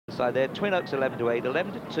outside there. Twin Oaks 11 to 8,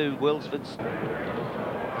 11 to 2, Wilsford's.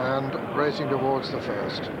 And racing towards the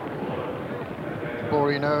first.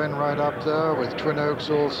 Boring Owen right up there with Twin Oaks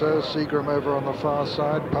also. Seagram over on the far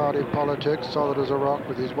side. Party Politics, solid as a rock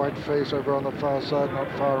with his white face over on the far side, not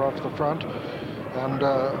far off the front. And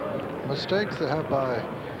mistakes they have by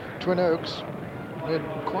Twin Oaks. Made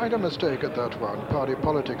quite a mistake at that one. Party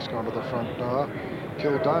Politics gone to the front now.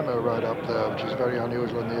 Kildimo right up there, which is very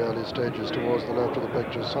unusual in the early stages, towards the left of the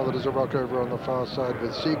picture. Solid as a rock over on the far side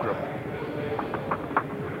with Seagram.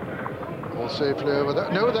 All safely over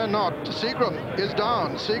there. No, they're not. Seagram is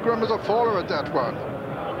down. Seagram is a faller at that one.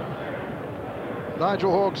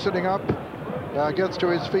 Nigel Hawke sitting up, gets to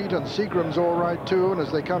his feet, and Seagram's all right too. And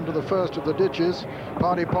as they come to the first of the ditches,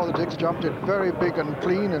 Party Politics jumped it very big and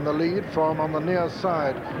clean in the lead from on the near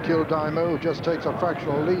side. Kildimo, who just takes a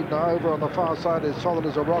fractional lead now. Over on the far side is Solid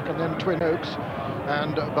as a Rock, and then Twin Oaks.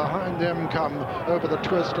 And behind them come over the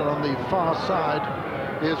twist, and on the far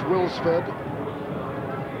side is Wilsford.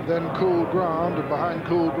 Then Cool Ground, and behind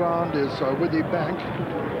Cool Ground is Withy Bank,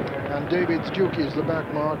 and David's Duke is the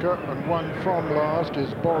back marker, and one from last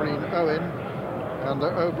is Boring Owen, and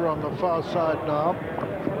they're over on the far side now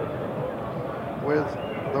with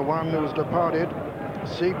the one who's departed,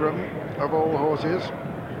 Seagram of all horses.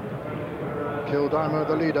 Kildimo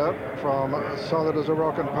the leader from Solid as a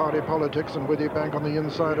Rock and Party Politics, and Withy Bank on the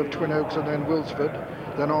inside of Twin Oaks, and then Wilsford.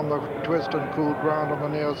 Then on the twist and Cool Ground on the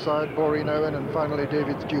near side, Boring Owen, and finally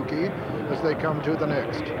David's Dukey as they come to the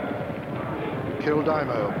next.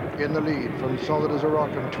 Kildimo in the lead from Solid as a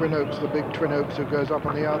Rock and Twin Oaks, the big Twin Oaks, who goes up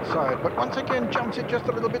on the outside, but once again jumps it just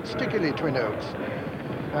a little bit stickily, Twin Oaks.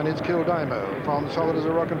 And it's Kildimo from Solid as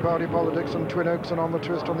a Rock and Party Politics and Twin Oaks, and on the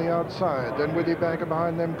twist on the outside. Then Withy Bank, and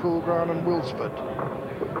behind them Cool Ground and Wilsford.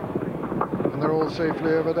 And they're all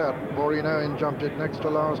safely over that. Boring Owen jumped it next to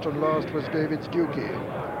last, and last was David's Dukey.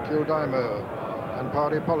 Kildimo and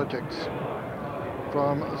Party Politics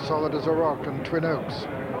from Solid as a Rock and Twin Oaks.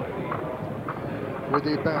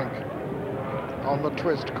 Withy Bank on the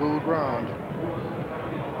twist, Cool Ground.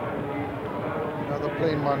 Another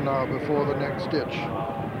plain one now before the next ditch.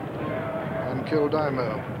 And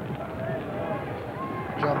Kildimo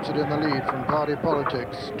jumps it in the lead from Party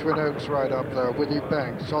Politics. Twin Oaks right up there. Withy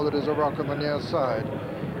Bank, Solid as a Rock on the near side.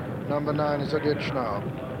 Number 9 is a ditch now.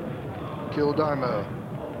 Kildimo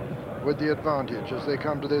with the advantage as they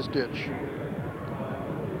come to this ditch.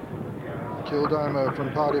 Kildimo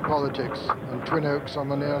from Party Politics and Twin Oaks on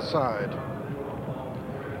the near side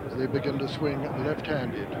as they begin to swing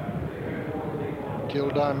left-handed.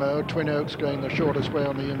 Kildimo, Twin Oaks going the shortest way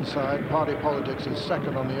on the inside. Party Politics is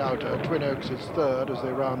second on the outer. Twin Oaks is third as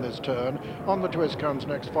they round this turn. On the twist comes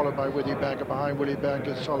next, followed by Withy Bank. Behind Withy Bank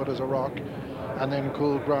is Solid as a Rock. And then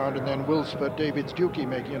Cool Ground, and then Wilsford. David's Dukey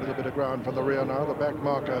making a little bit of ground from the rear now. The back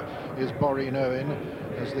marker is Boring Owen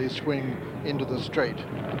as they swing into the straight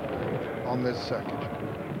on this second.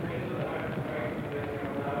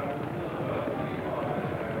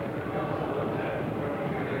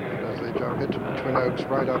 Jump it, Twin Oaks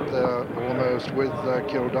right up there almost with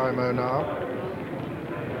Kildimo now.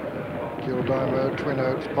 Kildimo, Twin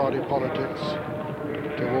Oaks, Party Politics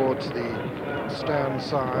towards the stand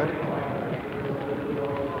side.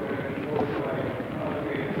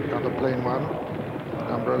 Another plain one,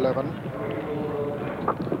 number 11.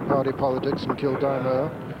 Party Politics and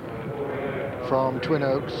Kildimo from Twin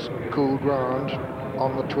Oaks, Cool Ground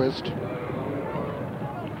on the twist.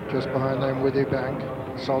 Just behind them, Withy Bank.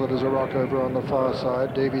 Solid as a Rock over on the far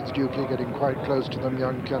side. David's Dukey getting quite close to them,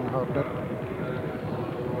 young Ken Hartnett.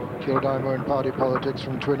 Kildimo and Party Politics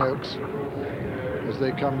from Twin Oaks as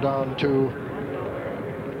they come down to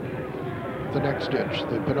the next ditch,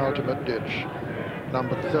 the penultimate ditch,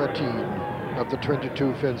 number 13 of the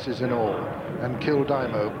 22 fences in all. And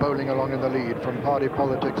Kildimo bowling along in the lead from Party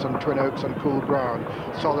Politics and Twin Oaks and Cool Ground.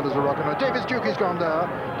 Solid as a Rock. And David's Dukey's gone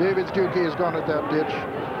there. David's Dukey has gone at that ditch.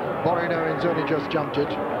 Boring Owen's only just jumped it,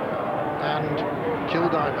 and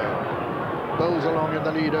Kildimo bowls along in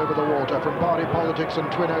the lead over the water from Party Politics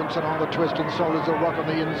and Twin Oaks, and on the twist and Solid as a Rock on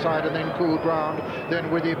the inside, and then Cool Ground,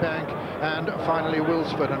 then Withy Bank, and finally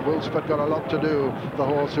Wilsford. And Wilsford got a lot to do, the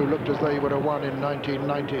horse who looked as though he would have won in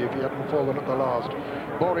 1990 if he hadn't fallen at the last.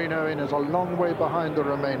 Boring Owen is a long way behind the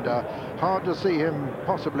remainder. Hard to see him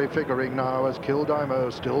possibly figuring now as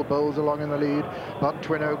Kildimo still bowls along in the lead, but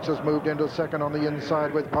Twin Oaks has moved into second on the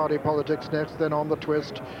inside with Party Politics next, then on the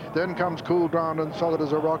twist. Then comes Cool Ground and Solid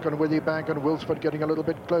as a Rock and Withy Bank, and Wilsford getting a little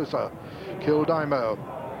bit closer. Kildimo.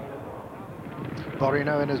 Boring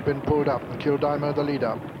Owen has been pulled up, and Kildimo the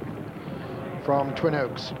leader. from Twin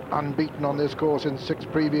Oaks, unbeaten on this course in 6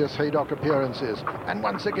 previous Haydock appearances. And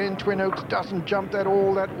once again, Twin Oaks doesn't jump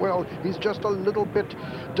all that well. He's just a little bit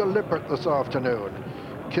deliberate this afternoon.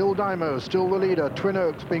 Kildimo still the leader. Twin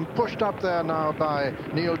Oaks being pushed up there now by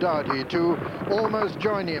Neil Doughty to almost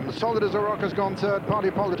join him. Solid as a Rock has gone third.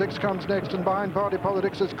 Party Politics comes next, and behind Party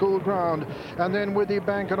Politics is Cool Ground. And then Withy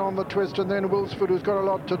Bank and on the twist, and then Wilsford, who's got a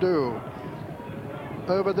lot to do.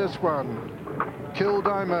 Over this one,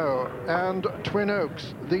 Kildimo and Twin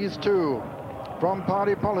Oaks, these two from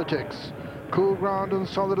Party Politics. Cool Ground and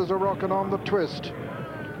Solid as a Rock, and on the twist,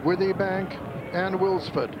 Withy Bank and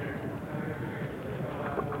Wilsford.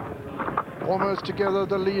 Almost together,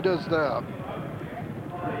 the leaders there.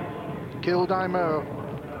 Kildimo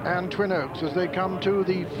and Twin Oaks as they come to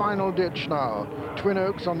the final ditch now. Twin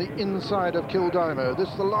Oaks on the inside of Kildimo. This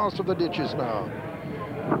is the last of the ditches now.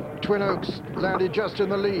 Twin Oaks landed just in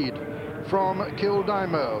the lead from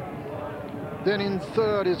Kildimo. Then in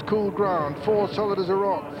third is Cool Ground. 4 Solid as a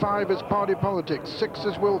Rock. 5 is Party Politics. 6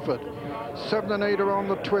 is Wilford. 7 and 8 are on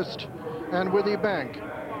the twist and Withy Bank.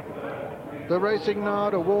 The racing now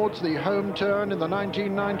towards the home turn in the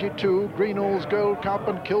 1992 Greenhalls Gold Cup,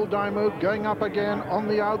 and Kildimo going up again on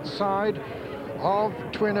the outside of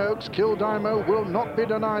Twin Oaks. Kildimo will not be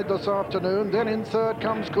denied this afternoon. Then in third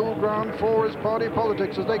comes Cool Ground. 4 is Party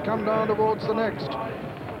Politics as they come down towards the next.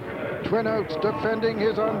 Twin Oaks defending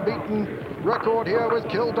his unbeaten record here with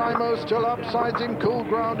Kildimo still upsides in Cool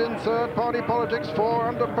Ground in third. Party Politics 4.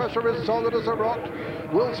 Under pressure is Solid as a Rock.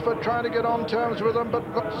 Wilsford trying to get on terms with them, but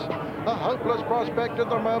looks a hopeless prospect at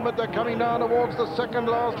the moment. They're coming down towards the second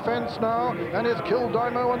last fence now, and it's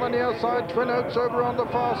Kildimo on the near side. Twin Oaks over on the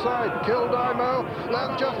far side. Kildimo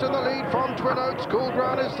lands just in the lead from Twin Oaks. Cool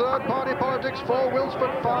Ground is third. Party Politics 4.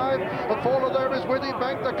 Wilsford 5. A faller there is Withy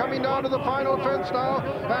Bank. They're coming down to the final fence now,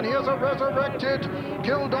 and here's a resurrected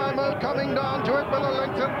Kildimo coming down to it with a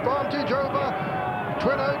length advantage over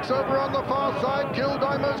Twin Oaks over on the far side.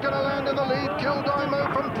 Kildimo's going to land in the lead. Kildimo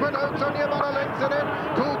from Twin Oaks, only about a length in it.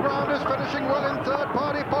 Cool Ground is finishing well in third.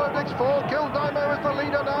 Party Politics 4. Kildimo is the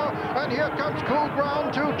leader now. And here comes Cool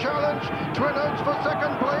Ground to challenge Twin Oaks for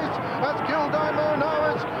second place, as Kildimo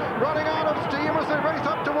now is running out of steam as they race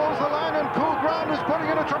up towards the line. And Cool Ground is putting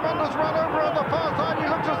in a tremendous run over on the far side. He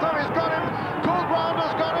looks as though he's got him. Cool Ground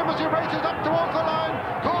has got him as he races up towards the line.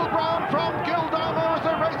 Cool Ground from Kildimo as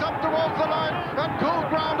they race up towards the line. And Cool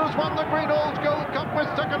Ground has won the Greenhalls Gold Cup with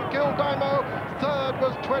second Kildimo. Third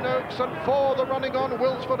was Twin Oaks, and 4 the running on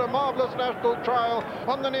Wilsford. A marvellous national trial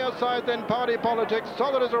on the near side. Then Party Politics.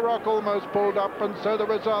 Solid as a Rock almost pulled up, and so the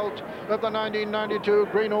result of the 1992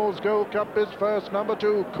 Greenhalls Gold Cup is first. Number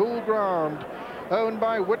 2, Cool Ground, owned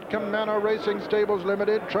by Whitcomb Manor Racing Stables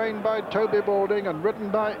Limited, trained by Toby Balding and ridden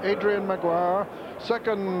by Adrian Maguire.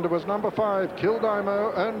 Second was number 5,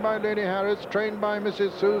 Kildimo, owned by Lady Harris, trained by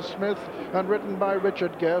Mrs. Sue Smith and ridden by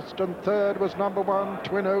Richard Guest. And third was number 1,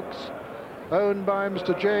 Twin Oaks, owned by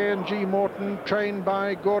Mr. J&G Morton, trained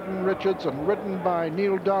by Gordon Richards and ridden by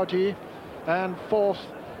Neil Doughty. And fourth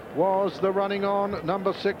was the running on,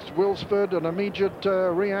 number 6, Wilsford. An immediate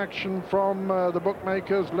reaction from the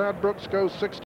bookmakers. Ladbrokes goes 60.